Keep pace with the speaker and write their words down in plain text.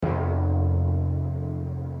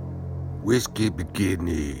Whisky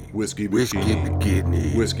Bikini. Whisky Whisky Bikini.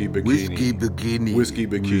 Bikini. Whisky Bikini. Whisky Bikini. Whisky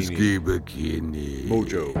Bikini. Whisky Bikini.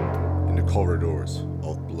 Mojo in the corridors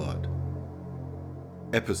of blood.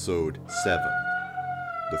 Episode 7.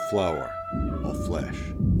 The flower of flesh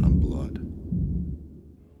and blood.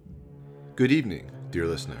 Good evening, dear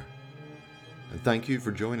listener, and thank you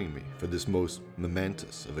for joining me for this most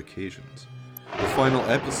momentous of occasions, the final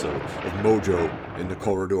episode of Mojo in the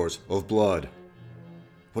corridors of blood.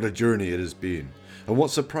 What a journey it has been, and what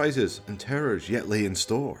surprises and terrors yet lay in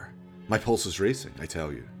store. My pulse is racing, I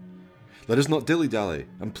tell you. Let us not dilly-dally,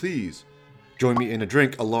 and please, join me in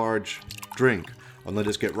a large drink, and let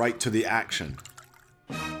us get right to the action.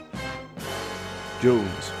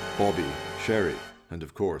 Jones, Bobby, Sherry, and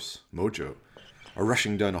of course, Mojo, are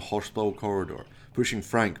rushing down a hospital corridor, pushing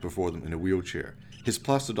Frank before them in a wheelchair, his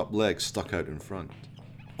plastered-up legs stuck out in front.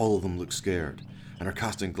 All of them look scared, and are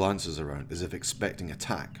casting glances around as if expecting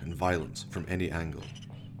attack and violence from any angle.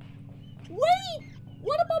 Wait!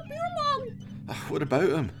 What about Burman? What about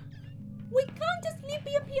him? We can't just leave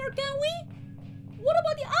him here, can we? What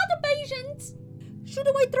about the other patients? Should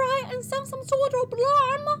we try and sound some sort of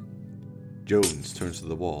alarm? Jones turns to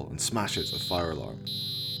the wall and smashes a fire alarm.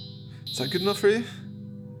 Is that good enough for you?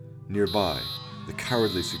 Nearby, the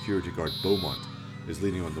cowardly security guard Beaumont is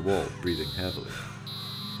leaning on the wall, breathing heavily.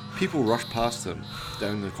 People rush past him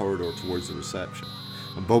down the corridor towards the reception,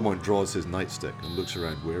 and Beaumont draws his nightstick and looks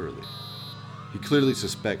around warily. He clearly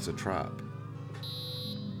suspects a trap.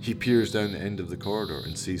 He peers down the end of the corridor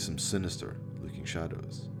and sees some sinister-looking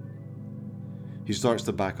shadows. He starts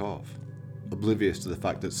to back off, oblivious to the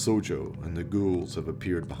fact that Sojo and the ghouls have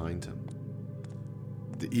appeared behind him.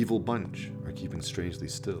 The evil bunch are keeping strangely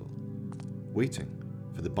still, waiting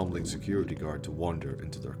for the bumbling security guard to wander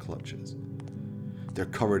into their clutches. They're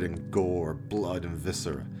covered in gore, blood, and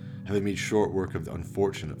viscera, having made short work of the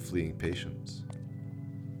unfortunate fleeing patients.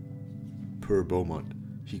 Poor Beaumont,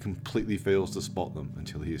 he completely fails to spot them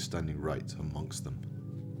until he is standing right amongst them.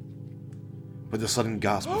 With a sudden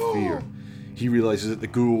gasp of fear, he realizes that the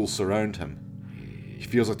ghouls surround him. He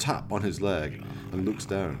feels a tap on his leg and looks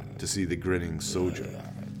down to see the grinning Sojo.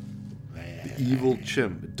 The evil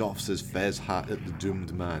chimp doffs his fez hat at the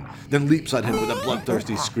doomed man, then leaps at him with a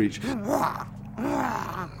bloodthirsty screech. The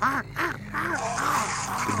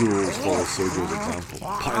ghouls follow Sojo's example,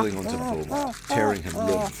 piling onto Beaumont, tearing him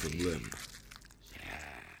limb from limb.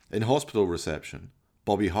 In hospital reception,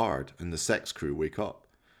 Bobby Hard and the sex crew wake up,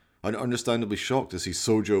 and understandably shocked to see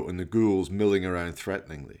Sojo and the ghouls milling around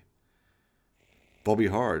threateningly. Bobby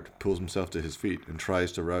Hard pulls himself to his feet and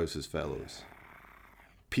tries to rouse his fellows.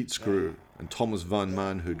 Pete Screw and Thomas Van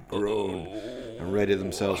Manhood groan and ready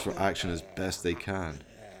themselves for action as best they can,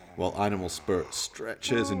 while Animal Spirit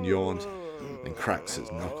stretches and yawns and cracks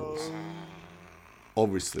his knuckles.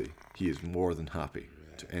 Obviously, he is more than happy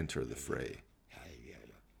to enter the fray.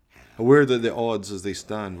 Aware that the odds as they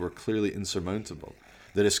stand were clearly insurmountable,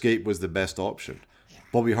 that escape was the best option,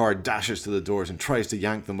 Bobby Hard dashes to the doors and tries to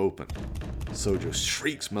yank them open. Sojo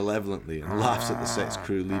shrieks malevolently and laughs at the sex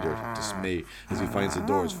crew leader in dismay as he finds the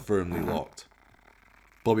doors firmly locked.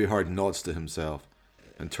 Bobby Hard nods to himself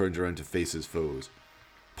and turns around to face his foes,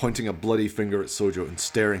 pointing a bloody finger at Sojo and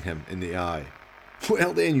staring him in the eye.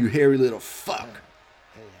 Well then, you hairy little fuck!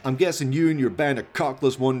 I'm guessing you and your band of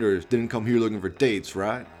cockless wonders didn't come here looking for dates,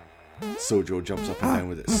 right? Sojo jumps up and down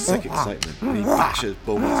with sick excitement, and he bashes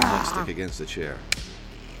Beaumont's nightstick against the chair.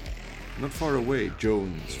 Not far away,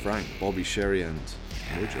 Jones, Frank, Bobby, Sherry, and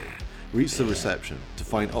Mojo reach the reception to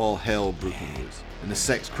find all hell broken loose, and the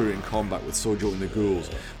sex crew in combat with Sojo and the ghouls,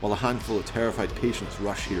 while a handful of terrified patients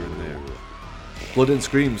rush here and there. Blood and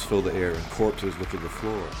screams fill the air, and corpses litter the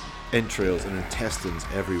floor, entrails and intestines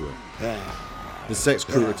everywhere. The sex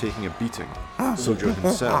crew are taking a beating, Sojo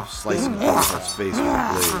himself slicing Beaumont's face with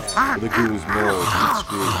a blade, with the ghouls mauled, Pete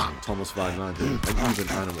Screw, Thomas Van Manhood, and even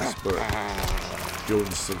Animal Spirit.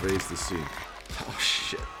 Jones surveys the scene. Oh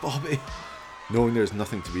shit, Bobby! Knowing there's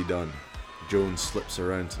nothing to be done, Jones slips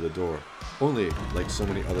around to the door, only, like so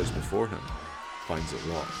many others before him, finds it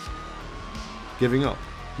locked. Giving up,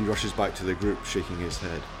 he rushes back to the group, shaking his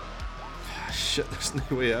head. Shit, there's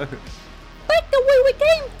no way out. Back the way we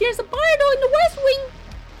came! There's a bardo in the west wing!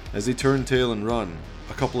 As they turn tail and run,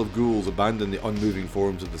 a couple of ghouls abandon the unmoving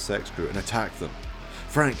forms of the sex crew and attack them.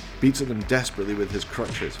 Frank beats at them desperately with his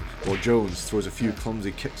crutches, while Jones throws a few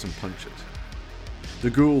clumsy kicks and punches. The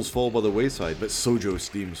ghouls fall by the wayside, but Sojo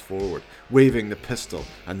steams forward, waving the pistol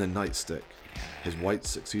and the nightstick, his white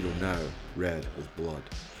tuxedo now red with blood.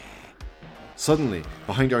 Suddenly,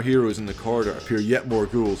 behind our heroes in the corridor appear yet more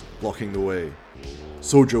ghouls, blocking the way.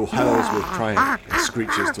 Sojo howls with triumph and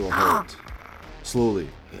screeches to a halt. Slowly,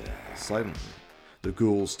 silently, the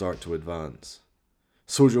ghouls start to advance.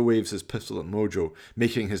 Sojo waves his pistol at Mojo,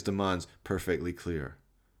 making his demands perfectly clear.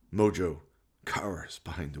 Mojo cowers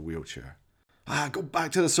behind the wheelchair. Go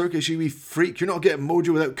back to the circus, you wee freak. You're not getting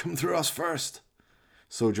Mojo without coming through us first.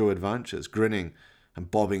 Sojo advances, grinning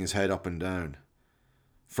and bobbing his head up and down.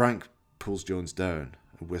 Frank pulls Jones down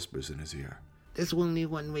and whispers in his ear. There's only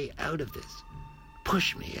one way out of this.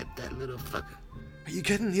 Push me at that little fucker. Are you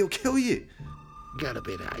kidding? He'll kill you. Got a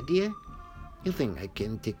better idea? You think I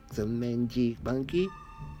can take some mangy monkey?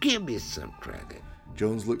 Give me some credit.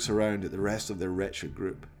 Jones looks around at the rest of their wretched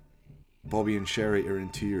group. Bobby and Sherry are in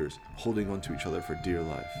tears, holding onto each other for dear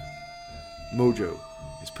life. Mojo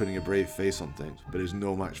is putting a brave face on things, but is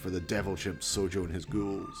no match for the devil chimp Sojo and his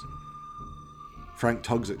ghouls. Frank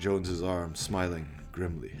tugs at Jones's arm, smiling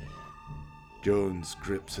grimly. Jones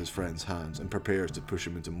grips his friend's hands and prepares to push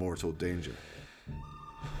him into mortal danger.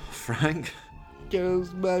 Frank?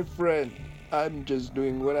 Jones, my friend, I'm just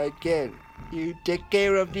doing what I can. You take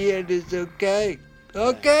care of the others, okay?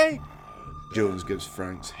 Okay? Jones gives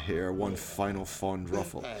Frank's hair one final fond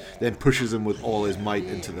ruffle, then pushes him with all his might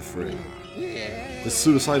into the fray. The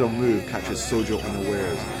suicidal move catches Sojo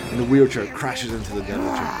unawares, and the wheelchair crashes into the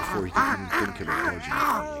devil chimp before he can even think about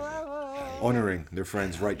dodging. Honouring their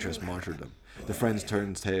friend's righteous martyrdom, the friends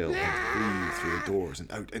turn tail and flee through the doors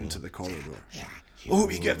and out into the corridor. I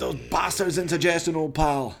hope you give those bastards indigestion, old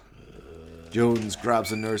pal. Jones grabs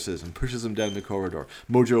the nurses and pushes them down the corridor,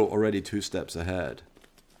 Mojo already 2 steps ahead.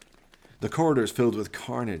 The corridor is filled with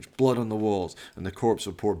carnage, blood on the walls, and the corpse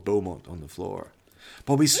of poor Beaumont on the floor.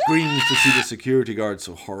 Bobby screams to see the security guard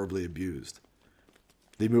so horribly abused.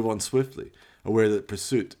 They move on swiftly, aware that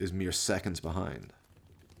pursuit is mere seconds behind.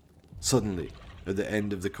 Suddenly, at the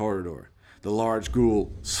end of the corridor, the large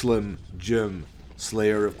ghoul, Slim Jim,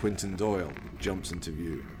 slayer of Quentin Doyle, jumps into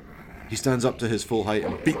view. He stands up to his full height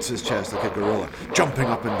and beats his chest like a gorilla, jumping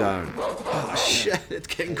up and down. Oh shit, it's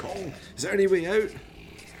King Kong. Is there any way out?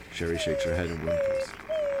 Sherry shakes her head and whimpers.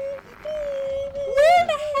 Where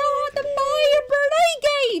the hell are the fire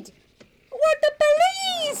brigade? Where the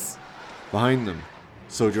police? Behind them,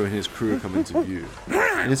 Sojo and his crew come into view.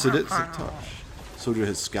 And it's a sadistic touch. Sojo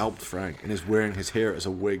has scalped Frank and is wearing his hair as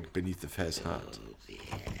a wig beneath the fez hat.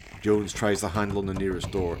 Jones tries the handle on the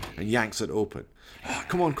nearest door and yanks it open.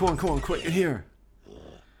 Come on, quick, in here.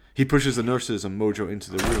 He pushes the nurses and Mojo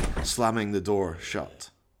into the room, slamming the door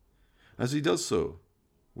shut. As he does so,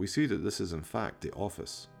 we see that this is in fact the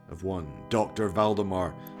office of one Dr.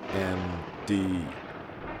 Valdemar, M.D.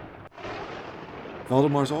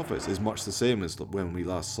 Valdemar's office is much the same as when we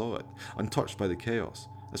last saw it, untouched by the chaos,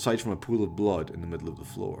 aside from a pool of blood in the middle of the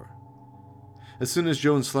floor. As soon as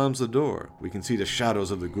Jones slams the door, we can see the shadows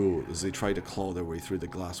of the ghoul as they try to claw their way through the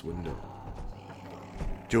glass window.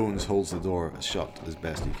 Jones holds the door shut as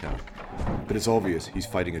best he can, but it's obvious he's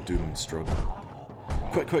fighting a doomed struggle.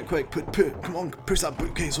 Quick, come on, push that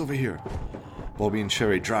bookcase over here. Bobby and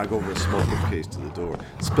Sherry drag over a small bookcase to the door,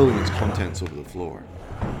 spilling its contents over the floor.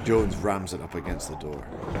 Jones rams it up against the door.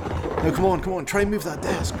 Now come on, try and move that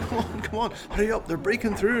desk. Come on, hurry up, they're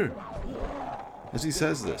breaking through. As he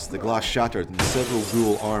says this, the glass shattered and several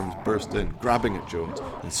ghoul arms burst in, grabbing at Jones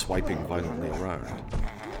and swiping violently around.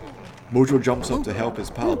 Mojo jumps up to help his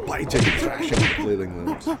pal, biting and thrashing the flailing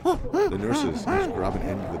limbs. The nurses each grab an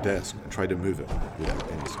end of the desk and try to move it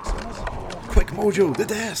without any success. Quick, Mojo, the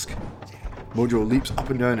desk! Mojo leaps up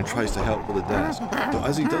and down and tries to help with the desk, but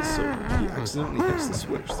as he does so, he accidentally hits the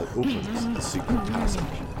switch that opens the secret passage.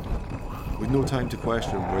 With no time to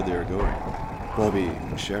question where they are going, Bobby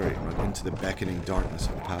and Sherry run into the beckoning darkness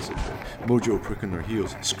of the passageway, Mojo quick on their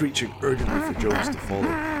heels, screeching urgently for Jones to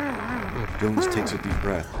follow. Jones takes a deep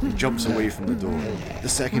breath and jumps away from the door. The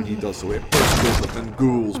second he does so, it bursts open and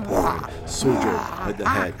ghouls pour in, Sojo at the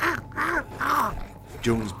head.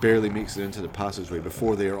 Jones barely makes it into the passageway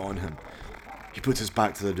before they are on him. He puts his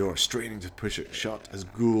back to the door, straining to push it shut as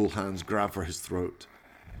ghoul hands grab for his throat.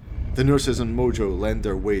 The nurses and Mojo lend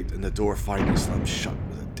their weight and the door finally slams shut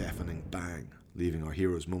with a deafening bang, leaving our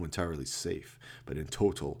heroes momentarily safe, but in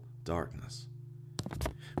total darkness.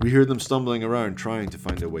 We hear them stumbling around trying to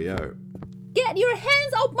find a way out. Get your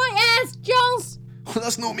hands off my ass, Jones! Oh,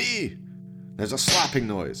 that's not me! There's a slapping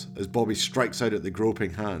noise as Bobby strikes out at the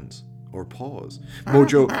groping hands. Or paws.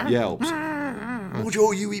 Mojo yelps.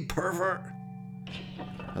 Mojo, you wee pervert!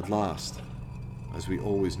 At last, as we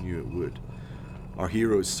always knew it would, our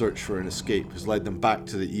heroes' search for an escape has led them back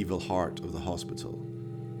to the evil heart of the hospital.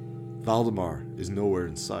 Valdemar is nowhere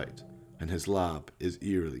in sight, and his lab is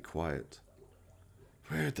eerily quiet.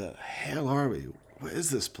 Where the hell are we? What is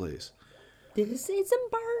this place? This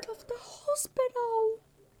isn't part of the hospital.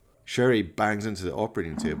 Sherry bangs into the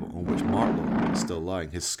operating table on which Martlow is still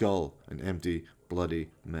lying, his skull an empty,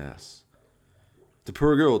 bloody mess. The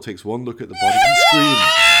poor girl takes one look at the body and screams.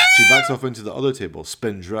 She backs off into the other table,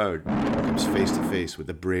 spins round, and comes face to face with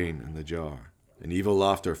the brain in the jar. An evil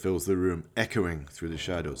laughter fills the room, echoing through the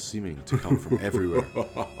shadows, seeming to come from everywhere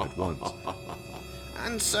at once.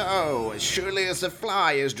 And so, as surely as the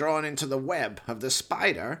fly is drawn into the web of the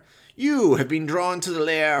spider, you have been drawn to the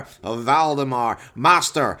lair of Valdemar,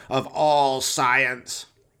 master of all science.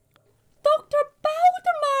 Dr.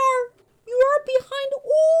 Valdemar, you are behind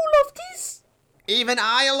all of this? Even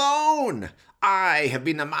I alone! I have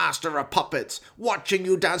been the master of puppets, watching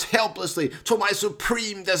you dance helplessly to my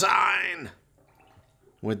supreme design.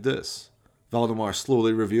 With this, Valdemar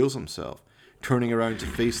slowly reveals himself, turning around to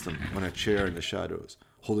face them on a chair in the shadows,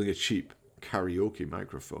 holding a cheap karaoke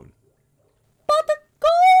microphone. But the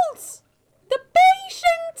ghouls! The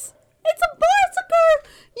patients! It's a massacre!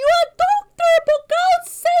 You are a doctor, for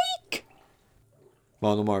God's sake!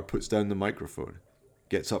 Valdemar puts down the microphone,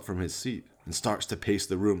 gets up from his seat, and starts to pace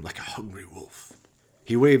the room like a hungry wolf.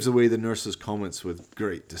 He waves away the nurse's comments with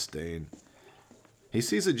great disdain. He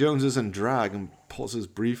sees that Jones is in drag and pauses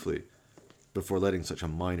briefly before letting such a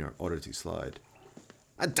minor oddity slide.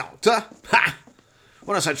 A doctor? Ha!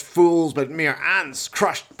 What are such fools but mere ants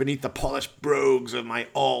crushed beneath the polished brogues of my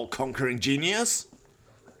all-conquering genius?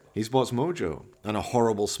 He spots Mojo, and a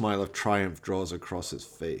horrible smile of triumph draws across his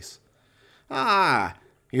face. Ah,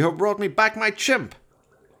 you have brought me back my chimp.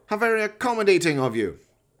 How very accommodating of you.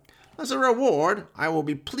 As a reward, I will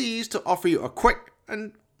be pleased to offer you a quick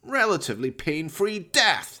and relatively pain-free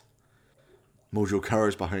death. Mojo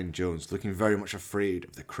cowers behind Jones, looking very much afraid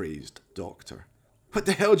of the crazed doctor. What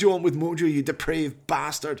the hell do you want with Mojo, you depraved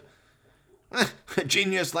bastard? A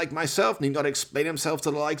genius like myself need not explain himself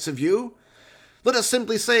to the likes of you. Let us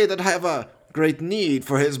simply say that I have a great need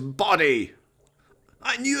for his body.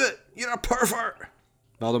 I knew it! You're a pervert!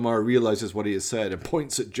 Valdemar realizes what he has said and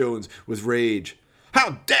points at Jones with rage.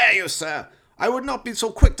 How dare you, sir! I would not be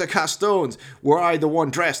so quick to cast stones were I the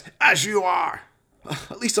one dressed as you are.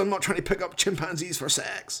 At least I'm not trying to pick up chimpanzees for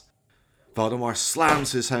sex. Valdemar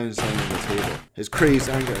slams his hands down on the table. His crazed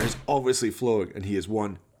anger is obviously flowing, and he is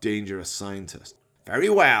one dangerous scientist. Very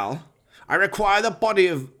well. I require the body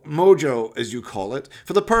of Mojo, as you call it,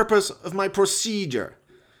 for the purpose of my procedure.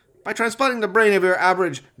 By transplanting the brain of your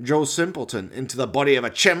average Joe Simpleton into the body of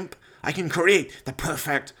a chimp, I can create the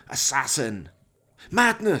perfect assassin.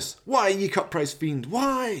 Madness! Why, ye cut-price fiend,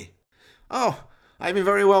 why? Oh, I've been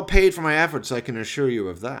very well paid for my efforts, I can assure you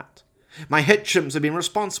of that. My hit chimps have been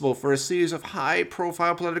responsible for a series of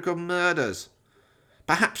high-profile political murders.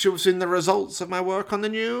 Perhaps you've seen the results of my work on the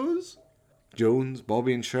news? Jones,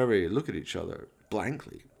 Bobby, and Sherry look at each other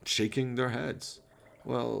blankly, shaking their heads.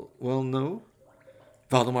 Well, no.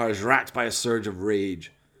 Valdemar is racked by a surge of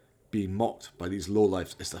rage. Being mocked by these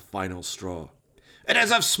lowlifes is the final straw. It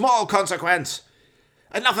is of small consequence.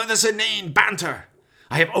 Enough of this inane banter.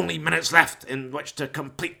 I have only minutes left in which to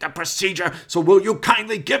complete the procedure, so will you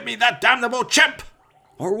kindly give me that damnable chimp?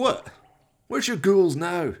 Or what? Where's your ghouls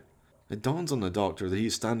now? It dawns on the doctor that he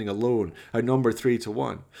is standing alone, outnumbered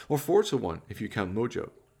 3-1, or 4-1 if you count Mojo.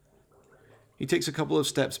 He takes a couple of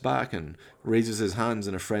steps back and raises his hands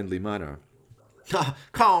in a friendly manner.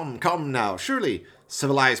 Come now. Surely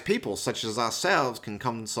civilized people such as ourselves can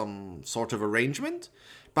come to some sort of arrangement?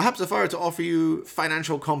 Perhaps if I were to offer you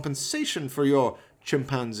financial compensation for your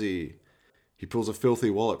chimpanzee. He pulls a filthy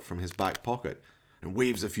wallet from his back pocket and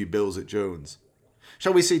waves a few bills at Jones.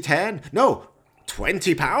 Shall we say 10? No,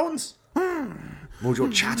 20 pounds?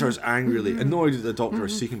 Mojo chatters angrily, annoyed that the doctor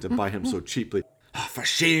is seeking to buy him so cheaply. For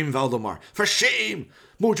shame, Valdemar, for shame!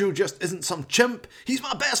 Mojo just isn't some chimp. He's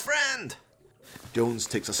my best friend. Jones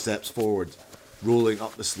takes a step forward, rolling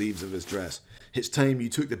up the sleeves of his dress. It's time you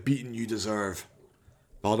took the beating you deserve.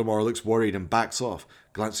 Valdemar looks worried and backs off,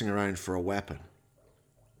 glancing around for a weapon.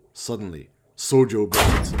 Suddenly, Sojo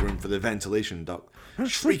breaks into the room for the ventilation duct,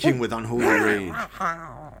 shrieking with unholy rage.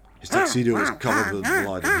 His tuxedo is covered with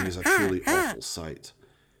blood and he is a truly awful sight.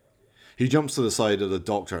 He jumps to the side of the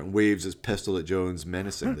doctor and waves his pistol at Jones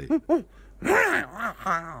menacingly.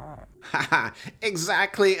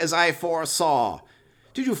 Exactly as I foresaw.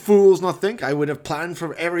 Did you fools not think I would have planned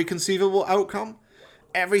for every conceivable outcome?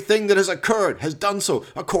 Everything that has occurred has done so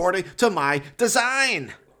according to my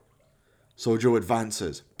design. Sojo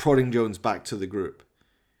advances, prodding Jones back to the group.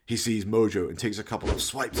 He sees Mojo and takes a couple of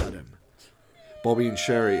swipes at him. Bobby and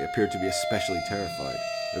Sherry appear to be especially terrified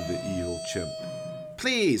of the evil chimp.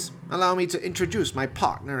 Please, allow me to introduce my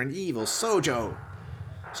partner in evil, Sojo.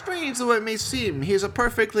 Strange though it may seem, he is a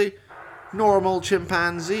perfectly normal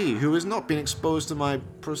chimpanzee who has not been exposed to my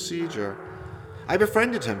procedure. I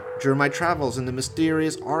befriended him during my travels in the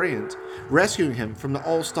mysterious Orient, rescuing him from the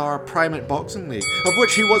All-Star Primate Boxing League, of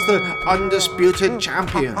which he was the undisputed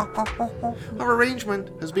champion. Our arrangement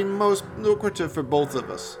has been most lucrative for both of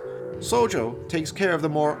us. Mojo takes care of the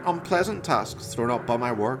more unpleasant tasks thrown up by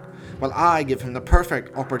my work, while I give him the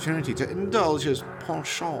perfect opportunity to indulge his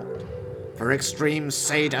penchant for extreme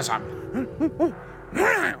sadism.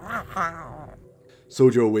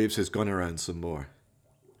 Mojo waves his gun around some more.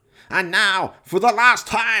 And now, for the last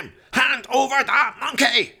time, hand over that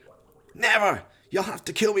monkey! Never! You'll have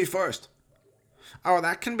to kill me first. Oh,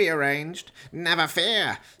 that can be arranged. Never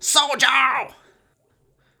fear. Mojo!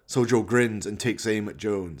 Mojo grins and takes aim at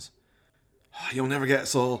Jones. You'll never get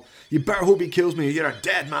us all. You better hope he kills me or you're a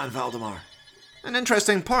dead man, Valdemar. An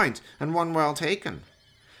interesting point, and one well taken.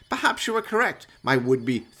 Perhaps you were correct, my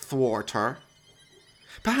would-be thwarter.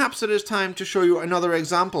 Perhaps it is time to show you another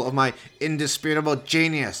example of my indisputable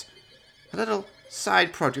genius. A little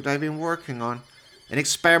side project I've been working on. An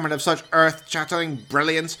experiment of such earth-shattering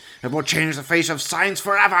brilliance it will change the face of science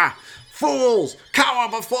forever. Fools, cower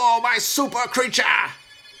before my super creature!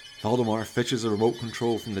 Valdemar fishes a remote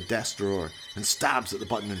control from the desk drawer and stabs at the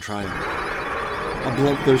button in triumph. A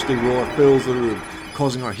bloodthirsty roar fills the room,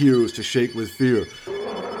 causing our heroes to shake with fear.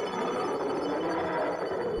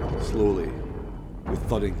 Slowly, with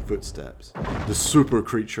thudding footsteps, the super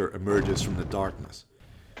creature emerges from the darkness.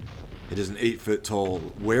 It is an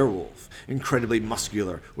 8-foot-tall werewolf, incredibly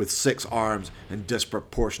muscular, with 6 arms and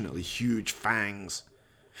disproportionately huge fangs.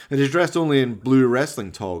 It is dressed only in blue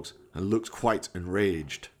wrestling togs and looks quite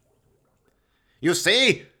enraged. You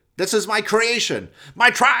see? This is my creation! My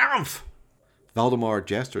triumph! Valdemar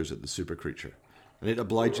gestures at the super creature, and it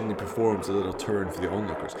obligingly performs a little turn for the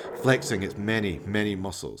onlookers, flexing its many, many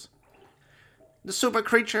muscles. The super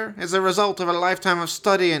creature is the result of a lifetime of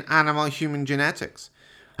study in animal-human genetics,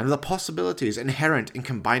 and of the possibilities inherent in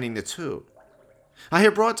combining the two. I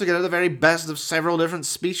have brought together the very best of several different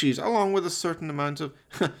species, along with a certain amount of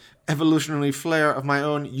evolutionary flair of my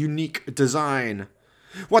own unique design.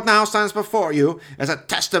 What now stands before you is a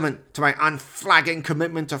testament to my unflagging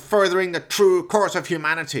commitment to furthering the true course of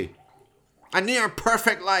humanity. A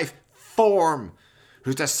near-perfect life form,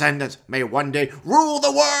 whose descendants may one day rule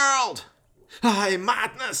the world. Aye,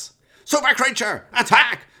 madness! Super creature,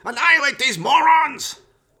 attack! Annihilate these morons!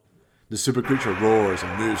 The super creature roars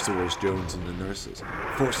and moves towards Jones and the nurses,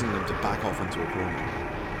 forcing them to back off into a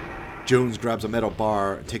corner. Jones grabs a metal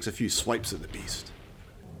bar and takes a few swipes at the beast.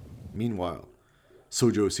 Meanwhile,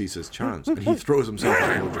 Mojo sees his chance, and he throws himself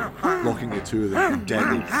at Mojo, locking the two of them in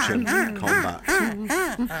deadly chimp combat.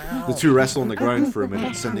 The two wrestle on the ground for a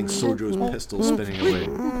minute, sending Mojo's pistol spinning away.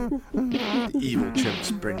 The evil chimp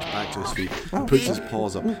springs back to his feet and puts his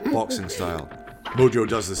paws up, boxing style. Mojo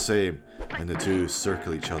does the same, and the two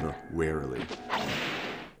circle each other warily.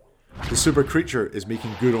 The super creature is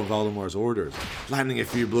making good on Valdemar's orders, landing a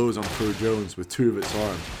few blows on poor Jones with 2 of its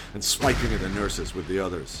arms, and swiping at the nurses with the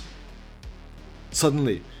others.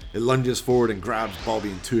 Suddenly, it lunges forward and grabs Bobby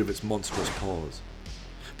in 2 of its monstrous paws.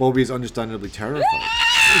 Bobby is understandably terrified,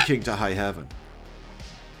 shrieking to high heaven.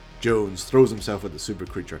 Jones throws himself at the super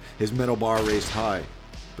creature, his metal bar raised high,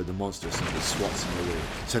 but the monster simply swats him away,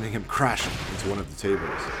 sending him crashing into one of the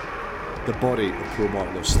tables. The body of poor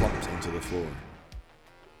Martlow slumps onto the floor.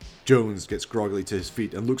 Jones gets groggily to his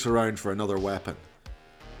feet and looks around for another weapon.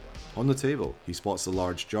 On the table, he spots the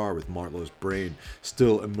large jar with Martlow's brain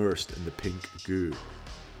still immersed in the pink goo.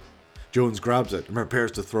 Jones grabs it and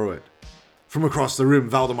prepares to throw it. From across the room,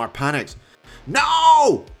 Valdemar panics.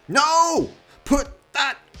 No! No! Put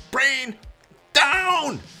that brain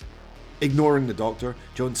down! Ignoring the doctor,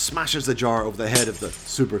 Jones smashes the jar over the head of the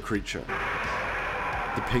super creature.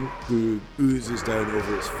 The pink goo oozes down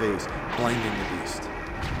over its face, blinding the beast.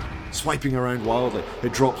 Swiping around wildly,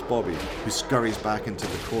 it drops Bobby, who scurries back into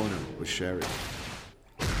the corner with Sherry.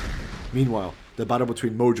 Meanwhile, the battle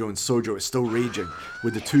between Mojo and Mojo is still raging,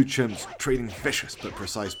 with the 2 chimps trading vicious but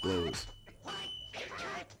precise blows.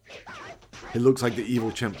 It looks like the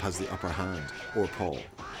evil chimp has the upper hand, or paw.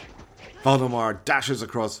 Valdemar dashes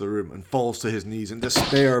across the room and falls to his knees in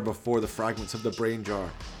despair before the fragments of the brain jar.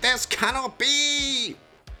 This cannot be!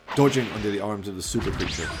 Dodging under the arms of the super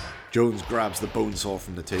creature, Jones grabs the bone saw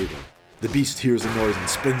from the table. The beast hears the noise and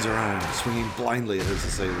spins around, swinging blindly at his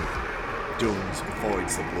assailant. Jones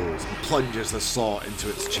avoids the blows and plunges the saw into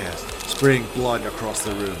its chest, spraying blood across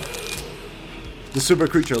the room. The super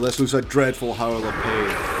creature lets loose a dreadful howl of pain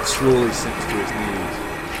and slowly sinks to its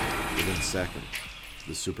knees. Within seconds,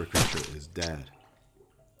 the super creature is dead.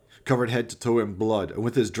 Covered head to toe in blood and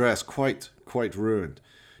with his dress quite ruined,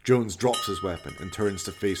 Jones drops his weapon and turns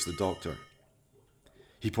to face the doctor.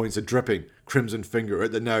 He points a dripping, crimson finger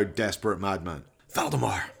at the now desperate madman.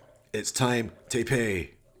 Valdemar, it's time to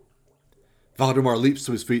pay. Valdemar leaps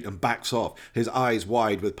to his feet and backs off, his eyes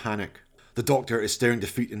wide with panic. The doctor is staring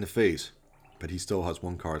defeat in the face, but he still has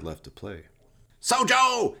one card left to play.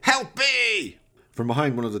 Sojo, help me! From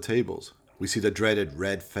behind one of the tables, we see the dreaded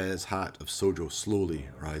red fez hat of Sojo slowly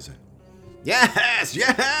rising. Yes,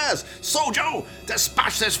 yes! Sojo,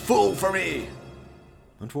 dispatch this fool for me!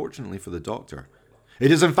 Unfortunately for the doctor,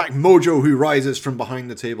 it is in fact Mojo who rises from behind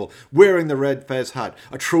the table, wearing the red fez hat,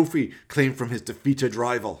 a trophy claimed from his defeated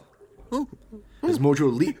rival. As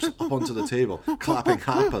Mojo leaps up onto the table, clapping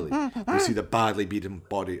happily, we see the badly beaten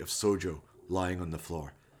body of Sojo lying on the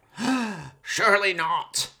floor. Surely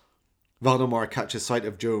not! Valdemar catches sight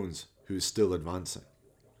of Jones, who is still advancing.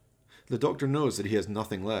 The doctor knows that he has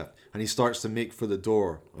nothing left, and he starts to make for the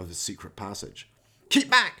door of his secret passage. Keep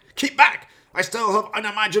back! Keep back! I still have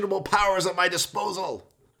unimaginable powers at my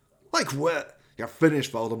disposal! Like what? You're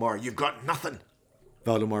finished, Valdemar. You've got nothing.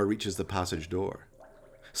 Valdemar reaches the passage door.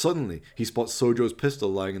 Suddenly, he spots Sojo's pistol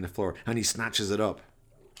lying on the floor, and he snatches it up.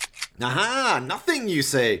 Aha! Nothing, you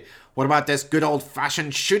say? What about this good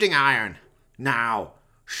old-fashioned shooting iron? Now,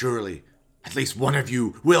 surely, at least one of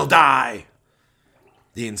you will die!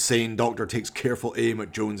 The insane doctor takes careful aim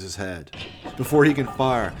at Jones's head. Before he can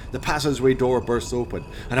fire, the passageway door bursts open,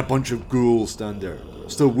 and a bunch of ghouls stand there,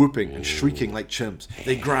 still whooping and shrieking like chimps.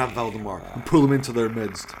 They grab Valdemar and pull him into their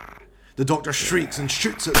midst. The doctor shrieks and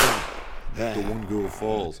shoots at them. The one ghoul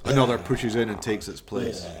falls. Another pushes in and takes its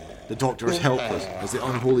place. The doctor is helpless as the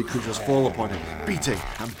unholy creatures fall upon him, beating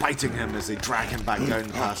and biting him as they drag him back down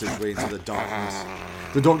the passageway into the darkness.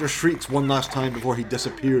 The doctor shrieks one last time before he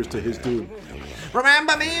disappears to his doom.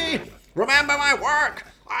 Remember me! Remember my work!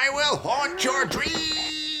 I will haunt your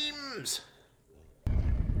dreams!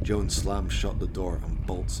 Jones slams shut the door and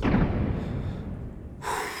bolts it.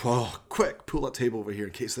 Oh, quick, pull that table over here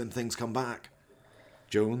in case them things come back.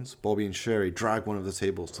 Jones, Bobby and Sherry drag one of the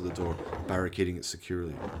tables to the door, barricading it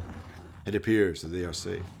securely. It appears that they are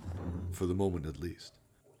safe, for the moment at least.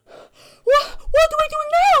 What do we do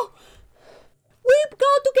now? We've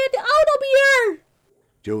got to get out of here!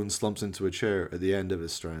 Jones slumps into a chair at the end of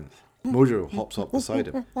his strength. Mojo hops up beside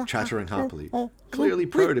him, chattering happily, clearly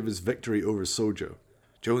proud of his victory over Sojo.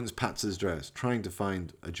 Jones pats his dress, trying to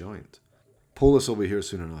find a joint. Police will be here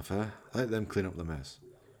soon enough, eh? Let them clean up the mess.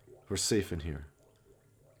 We're safe in here.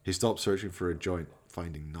 He stops searching for a joint,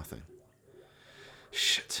 finding nothing.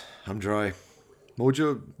 Shit, I'm dry.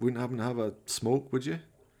 Mojo wouldn't happen to have a smoke, would you?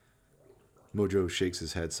 Mojo shakes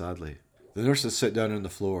his head sadly. The nurses sit down on the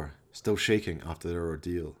floor, still shaking after their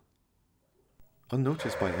ordeal.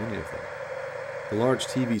 Unnoticed by any of them, the large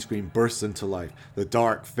TV screen bursts into life, the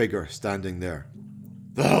dark figure standing there.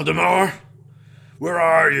 Valdemar! Where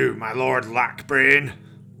are you, my Lord Lackbrain?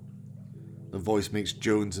 The voice makes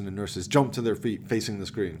Jones and the nurses jump to their feet, facing the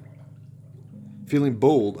screen. Feeling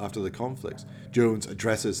bold after the conflicts, Jones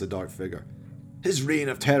addresses the dark figure. His reign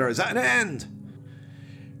of terror is at an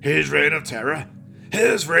end! His reign of terror?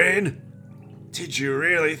 His reign? Did you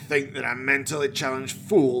really think that a mentally challenged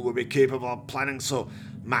fool would be capable of planning so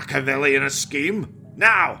Machiavellian a scheme?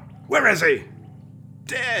 Now, where is he?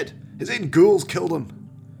 Dead! His own ghouls killed him!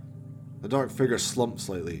 The dark figure slumps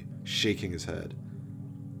slightly, shaking his head.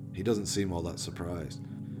 He doesn't seem all that surprised.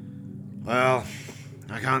 Well,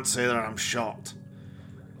 I can't say that I'm shocked.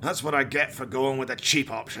 That's what I get for going with the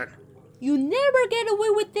cheap option. You never get away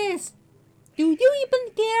with this. Do you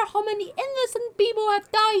even care how many innocent people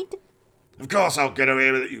have died? Of course I'll get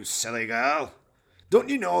away with it, you silly girl. Don't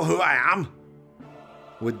you know who I am?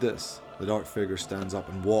 With this, the dark figure stands up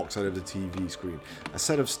and walks out of the TV screen, a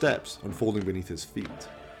set of steps unfolding beneath his feet.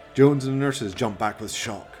 Jones and the nurses jump back with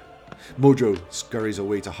shock. Mojo scurries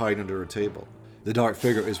away to hide under a table. The dark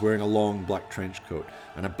figure is wearing a long black trench coat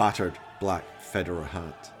and a battered black fedora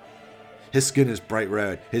hat. His skin is bright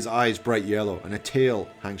red, his eyes bright yellow, and a tail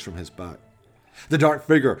hangs from his back. The dark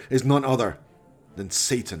figure is none other than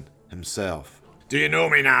Satan himself. Do you know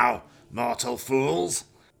me now, mortal fools?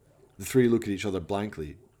 The three look at each other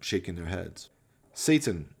blankly, shaking their heads.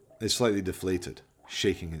 Satan is slightly deflated,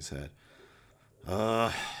 shaking his head.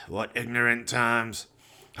 What ignorant times.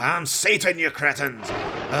 I'm Satan, you cretins,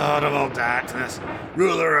 Lord of all darkness,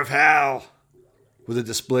 ruler of hell. With a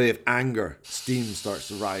display of anger, steam starts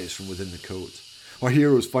to rise from within the coat. Our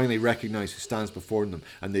heroes finally recognize who stands before them,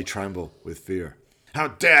 and they tremble with fear. How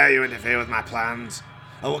dare you interfere with my plans?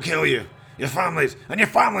 I will kill you, your families, and your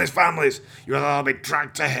families' families. You will all be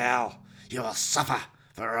dragged to hell. You will suffer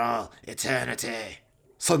for all eternity.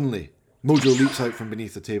 Suddenly, Mojo leaps out from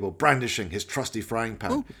beneath the table, brandishing his trusty frying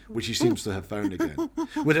pan, which he seems to have found again.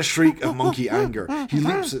 With a shriek of monkey anger, he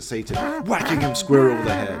leaps at Satan, whacking him square over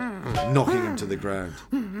the head, knocking him to the ground.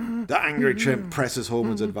 The angry chimp presses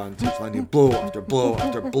home his advantage, landing blow after blow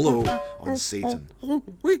after blow on Satan.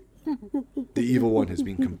 The evil one has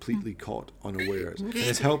been completely caught unawares and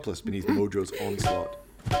is helpless beneath Mojo's onslaught.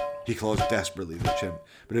 He claws desperately at the chimp,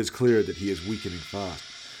 but it is clear that he is weakening fast.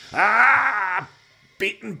 Ah!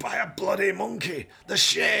 Beaten by a bloody monkey! The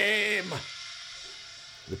shame!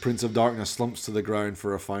 The Prince of Darkness slumps to the ground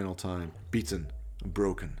for a final time, beaten and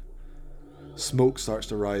broken. Smoke starts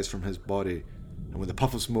to rise from his body, and with a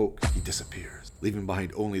puff of smoke, he disappears, leaving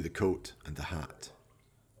behind only the coat and the hat.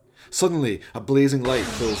 Suddenly, a blazing light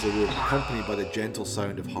fills the room, accompanied by the gentle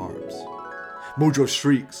sound of harps. Mojo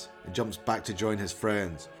shrieks and jumps back to join his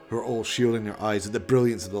friends, who are all shielding their eyes at the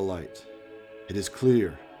brilliance of the light. It is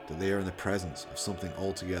clear that they are in the presence of something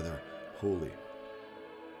altogether holy.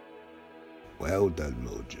 Well done,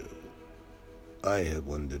 Mojo. I had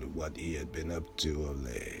wondered what he had been up to of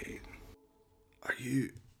late. Are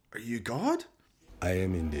you God? I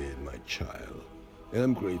am indeed, my child, and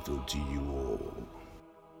I'm grateful to you all.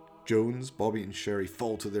 Jones, Bobby, and Sherry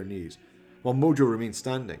fall to their knees, while Mojo remains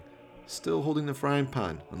standing, still holding the frying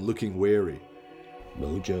pan and looking wary.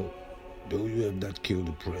 Mojo, though you have not killed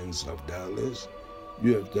the Prince of Dallas,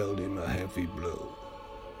 you have dealt him a heavy blow.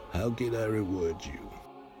 How can I reward you?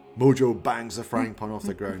 Mojo bangs the frying pan off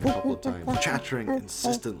the ground a couple of times, chattering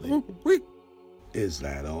insistently. Is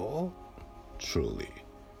that all? Truly,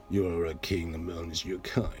 you are a king amongst your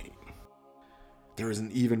kind. There is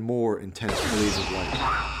an even more intense blaze of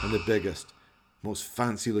light, and the biggest, most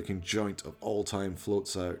fancy-looking joint of all time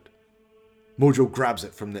floats out. Mojo grabs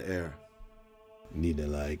it from the air. Need I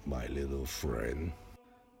like my little friend?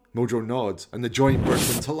 Mojo nods, and the joint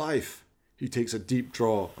bursts into life. He takes a deep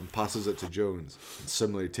draw and passes it to Jones, and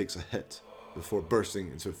similarly takes a hit before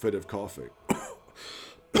bursting into a fit of coughing.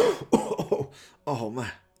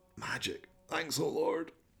 Magic. Thanks, oh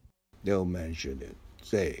Lord. Don't mention it.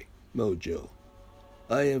 Say, Mojo,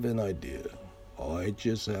 I have an idea. I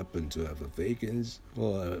just happen to have a vacancy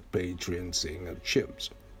for a patron saint of chimps.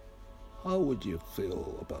 How would you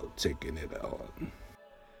feel about taking it on?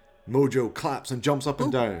 Mojo claps and jumps up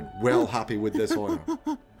and down, well happy with this honor.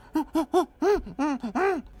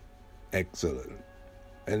 Excellent.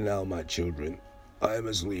 And now, my children, I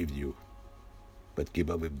must leave you. But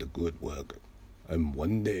keep up with the good work, and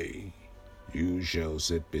one day you shall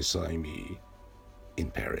sit beside me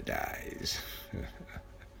in paradise.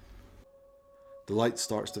 The light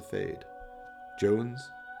starts to fade. Jones,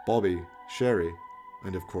 Bobby, Sherry,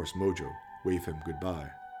 and of course Mojo wave him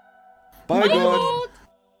goodbye. Bye, God!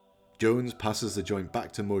 Jones passes the joint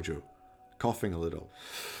back to Mojo, coughing a little.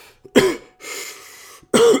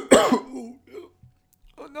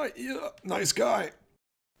 Nice guy.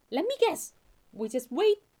 Let me guess. We just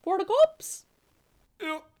wait for the cops.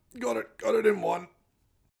 Yeah, got it in one.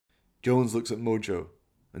 Jones looks at Mojo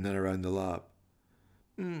and then around the lab.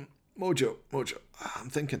 Mojo, I'm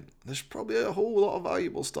thinking there's probably a whole lot of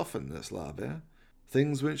valuable stuff in this lab, eh?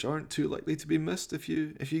 Things which aren't too likely to be missed if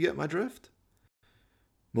you get my drift.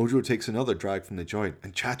 Mojo takes another drag from the joint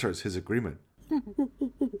and chatters his agreement.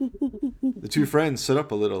 The two friends sit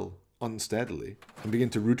up a little unsteadily and begin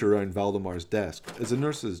to root around Valdemar's desk as the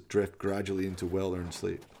nurses drift gradually into well-earned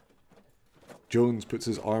sleep. Jones puts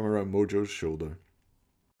his arm around Mojo's shoulder.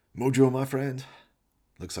 Mojo, my friend,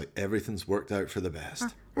 looks like everything's worked out for the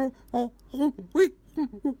best.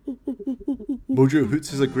 Mojo hoots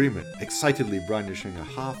his agreement, excitedly brandishing a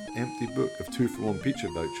half-empty book of 2-for-1 pizza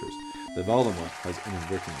vouchers that Valdemar has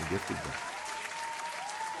inadvertently gifted them.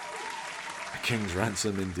 A king's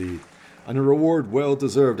ransom indeed, and a reward well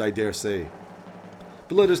deserved, I dare say.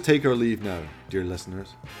 But let us take our leave now, dear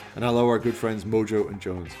listeners, and allow our good friends Mojo and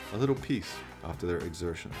Jones a little peace after their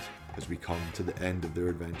exertions as we come to the end of their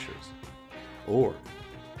adventures. Or,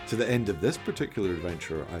 to the end of this particular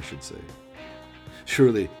adventure, I should say.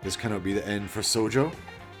 Surely this cannot be the end for Sojo?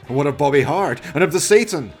 And what of Bobby Hart? And of the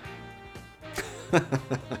Satan?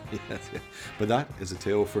 yes. But that is a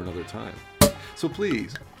tale for another time. So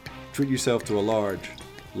please, treat yourself to a large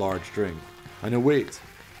drink, and await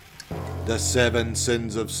The 7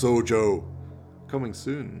 Sins of Sojo, coming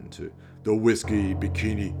soon to the Whisky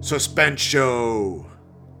Bikini Suspense Show.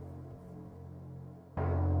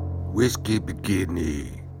 Whisky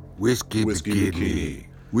Bikini. Whisky Bikini.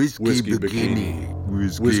 Whisky Bikini.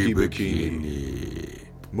 Whisky Bikini.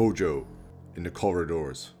 Mojo in the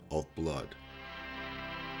corridors of blood.